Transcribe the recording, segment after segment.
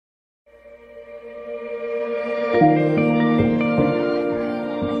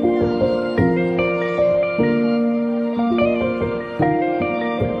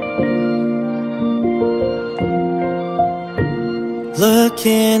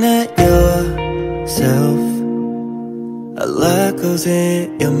looking at yourself. A lot goes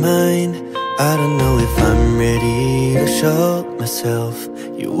in your mind. I don't know if I'm ready to show myself.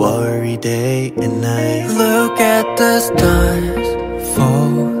 You worry day and night. Look at the stars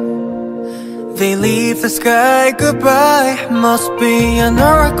fall. They leave the sky goodbye. Must be an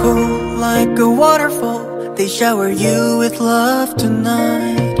oracle, like a waterfall. They shower you with love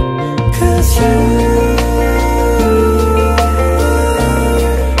tonight. 'Cause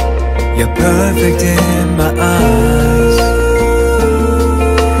you're perfect in my eyes.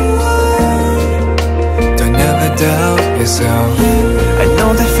 Don't ever doubt yourself. I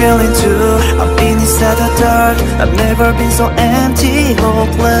know the feeling too. I've been inside the dark. I've never been so empty,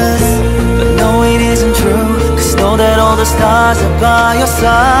 hopeless. But no, it isn't true. 'Cause know that all the stars are by your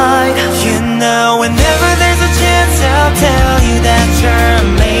side. You know, whenever there's a chance, I'll tell you that you're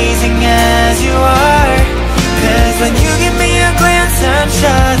amazing as you are. 'Cause when you give me a glance, I'm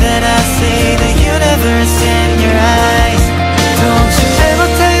sure that I see the universe in your eyes. Don't you ever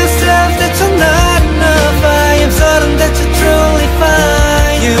tell yourself that you're not enough. I am certain that you're truly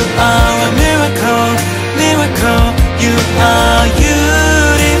fine. You are a miracle, miracle. You are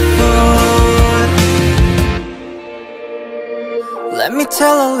beautiful. Let me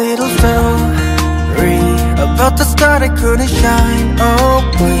tell a little story about the star that couldn't shine. Oh,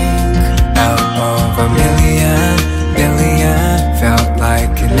 blink. Out of a million, felt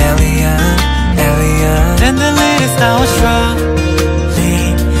like an alien. Then the latest I was surely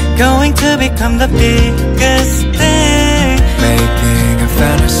going to become the biggest thing. Making a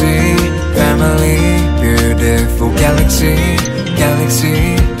fantasy, family, beautiful galaxy.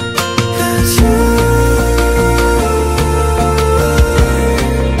 'Cause you're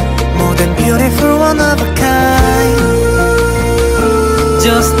more than beautiful, one of a kind.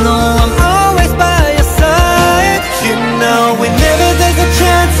 Just know I'm always by your side. You know, whenever there's a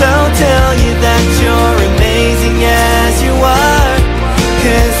chance, I'll tell you that you're amazing as you are.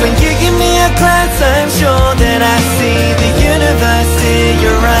 'Cause when you give me a glance, I'm sure that I see the universe in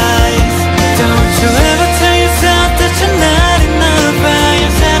your eyes. Don't you ever tell yourself that you're not enough. I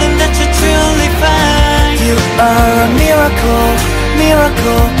am certain that you're truly fine. You are a miracle,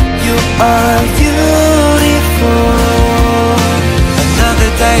 miracle. You are beautiful. Another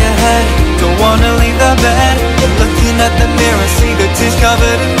day ahead, don't wanna leave the bed. Looking at the mirror, see the tears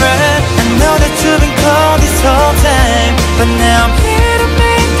covered in red. I know that you've been cold this whole time, but now I'm here to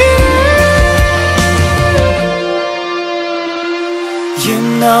make it right. You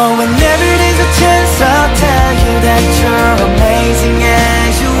know, whenever there's a chance, I'll tell you that you're amazing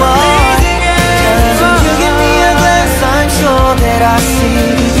as you